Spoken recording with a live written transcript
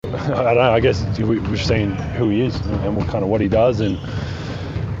I don't know. I guess we've seen who he is and what he does, and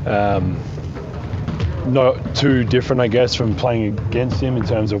not too different, I guess, from playing against him in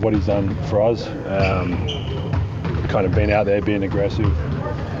terms of what he's done for us. Kind of being out there, being aggressive.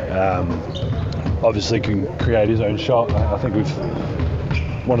 Obviously can create his own shot. I think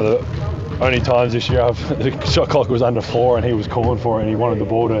one of the only times this year the shot clock was under 4 and he was calling for it and he wanted the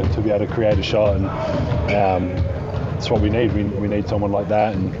ball to be able to create a shot, and that's what we need. We need someone like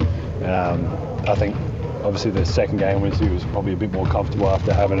that, and I think obviously the second game he was probably a bit more comfortable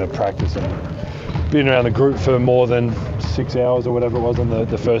after having a practice and being around the group for more than 6 hours or whatever it was on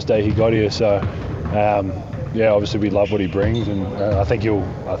the first day he got here. So obviously we love what he brings, and I think he'll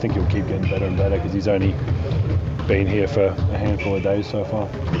keep getting better and better because he's only been here for a handful of days so far.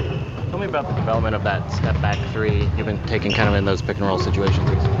 Tell me about the development of that step back three you've been taking kind of in those pick and roll situations.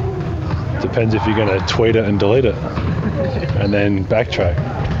 Depends if you're going to tweet it and delete it and then backtrack.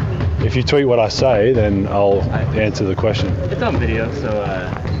 If you tweet what I say, then I'll answer the question. It's on video, so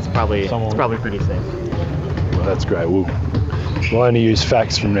it's probably pretty safe. Well, that's great. We'll only use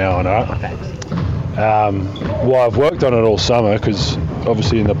facts from now on, all right? Facts. I've worked on it all summer because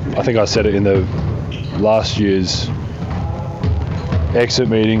obviously I think I said it in the last year's exit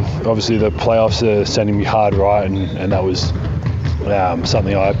meeting. Obviously the playoffs are sending me hard right, and that was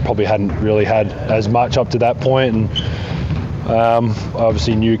something I probably hadn't really had as much up to that point, and I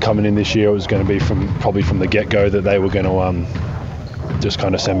obviously knew coming in this year it was going to be probably from the get-go that they were going to just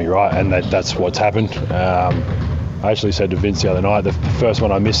kind of send me right, and that's what's happened. I actually said to Vince the other night, the first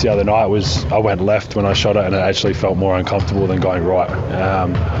one I missed the other night was I went left when I shot it, and it actually felt more uncomfortable than going right,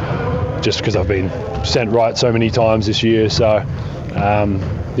 just because I've been sent right so many times this year. So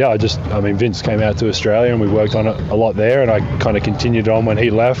Vince came out to Australia and we worked on it a lot there, and I kind of continued on when he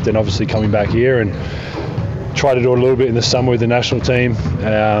left, and obviously coming back here and tried to do it a little bit in the summer with the national team.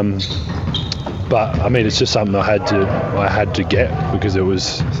 But I mean, it's just something I had to get because it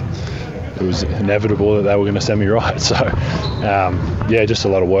was inevitable that they were going to send me right. So just a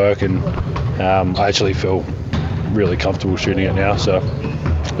lot of work, and I actually feel really comfortable shooting it now. So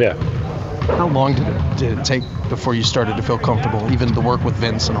yeah. How long did it take before you started to feel comfortable, even the work with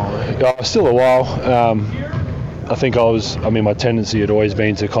Vince and all that? Yeah, still a while. I think my tendency had always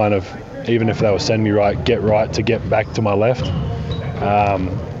been to kind of, even if they were sending me right, to get back to my left.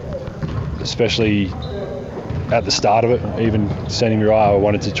 Especially at the start of it, even sending me right, I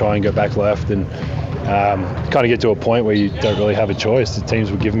wanted to try and go back left, and kind of get to a point where you don't really have a choice. The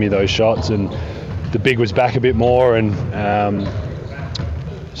teams were giving me those shots, and the big was back a bit more, and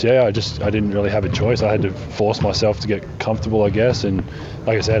I didn't really have a choice. I had to force myself to get comfortable, I guess. And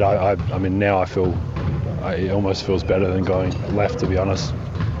like I said, now I feel it almost feels better than going left, to be honest.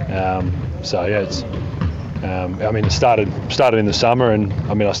 It started in the summer, and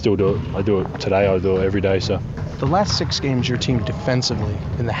I still do it. I do it today. I do it every day. So the last 6 games, your team defensively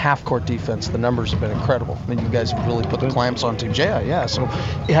in the half-court defense, the numbers have been incredible. I mean, you guys have really put the clamps on Team Jaya. Yeah. So,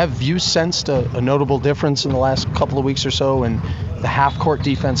 have you sensed a notable difference in the last couple of weeks or so in the half-court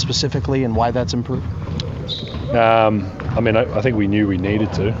defense specifically, and why that's improved? I think we knew we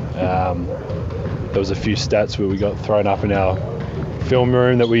needed to. There was a few stats where we got thrown up in our film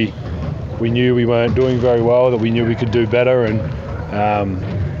room that we knew we weren't doing very well, that we knew we could do better, and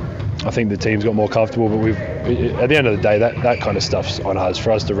I think the team's got more comfortable. But at the end of the day, that kind of stuff's on us,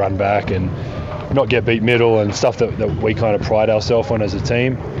 for us to run back and not get beat middle and stuff that we kind of pride ourselves on as a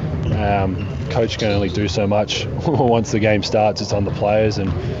team. Coach can only do so much. Once the game starts, it's on the players,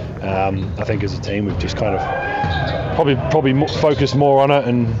 and I think as a team we've just kind of probably focused more on it,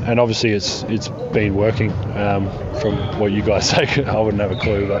 and obviously it's been working. From what you guys say, I wouldn't have a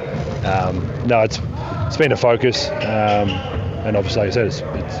clue, but it's been a focus, and obviously, like I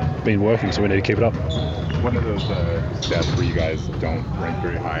said, it's been working, so we need to keep it up. One of those stats where you guys don't rank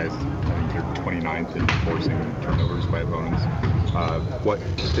very high is, I think you're 29th in forcing turnovers by opponents. What,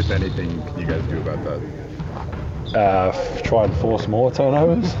 if anything, can you guys do about that? Try and force more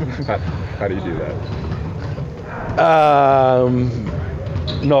turnovers. How do you do that?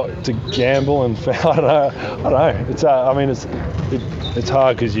 Not to gamble and foul. I don't know. It's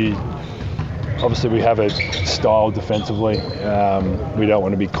hard because obviously we have a style defensively. We don't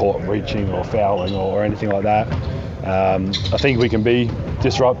want to be caught reaching or fouling or anything like that. I think we can be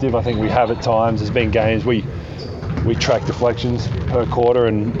disruptive. I think we have at times. There's been games we track deflections per quarter,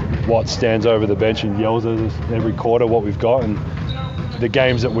 and Watt stands over the bench and yells at us every quarter what we've got. And the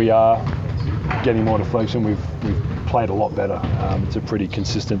games that we are getting more deflection, we've played a lot better. It's a pretty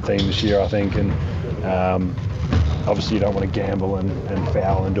consistent theme this year, I think, and obviously you don't want to gamble and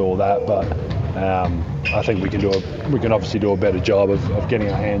foul and do all that, but I think we can obviously do a better job of getting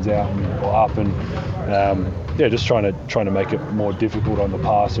our hands out or up and just trying to make it more difficult on the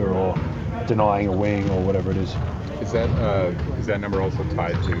passer or denying a wing or whatever it is. Is that number also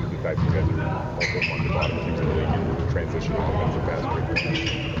tied to the fact that you guys are also one of the bottom teams in the league in transition offensive pass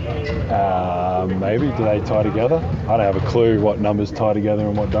break? Maybe. Do they tie together? I don't have a clue what numbers tie together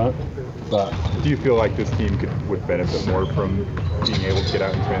and what don't. But do you feel like this team would benefit more from being able to get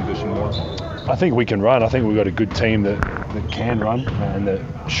out and transition more? I think we can run. I think we've got a good team that can run and that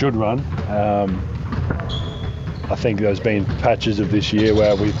should run. I think there's been patches of this year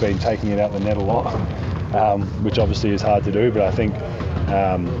where we've been taking it out the net a lot, which obviously is hard to do. But I think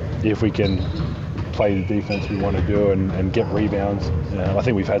if we can play the defense we want to do and get rebounds, I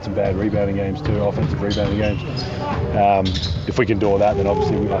think we've had some bad rebounding games too, offensive rebounding games. If we can do all that, then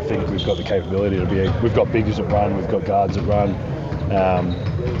obviously I think we've got the capability to be. We've got biggers that run, we've got guards that run.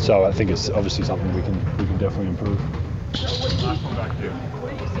 So I think it's obviously something we can definitely improve.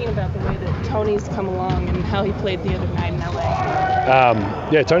 What have you seen about the way that Tony's come along and how he played the other night in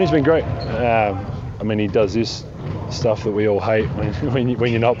LA? Tony's been great. He does this stuff that we all hate when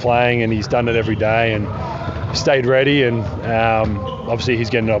you're not playing, and he's done it every day and stayed ready. And obviously he's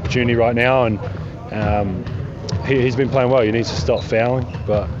getting an opportunity right now, and he's been playing well. He needs to stop fouling,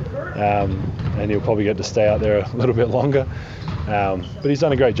 and he'll probably get to stay out there a little bit longer. But he's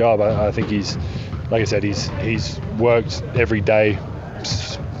done a great job. I think he's worked every day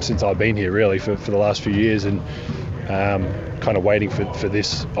since I've been here, really, for the last few years, and kind of waiting for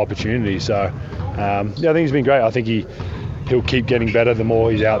this opportunity. So I think he's been great. I think he'll keep getting better the more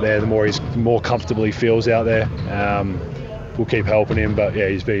he's out there, the more comfortable he feels out there. We'll keep helping him, but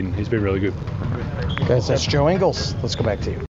he's been really good. Guys, that's Joe Ingles. Let's go back to you.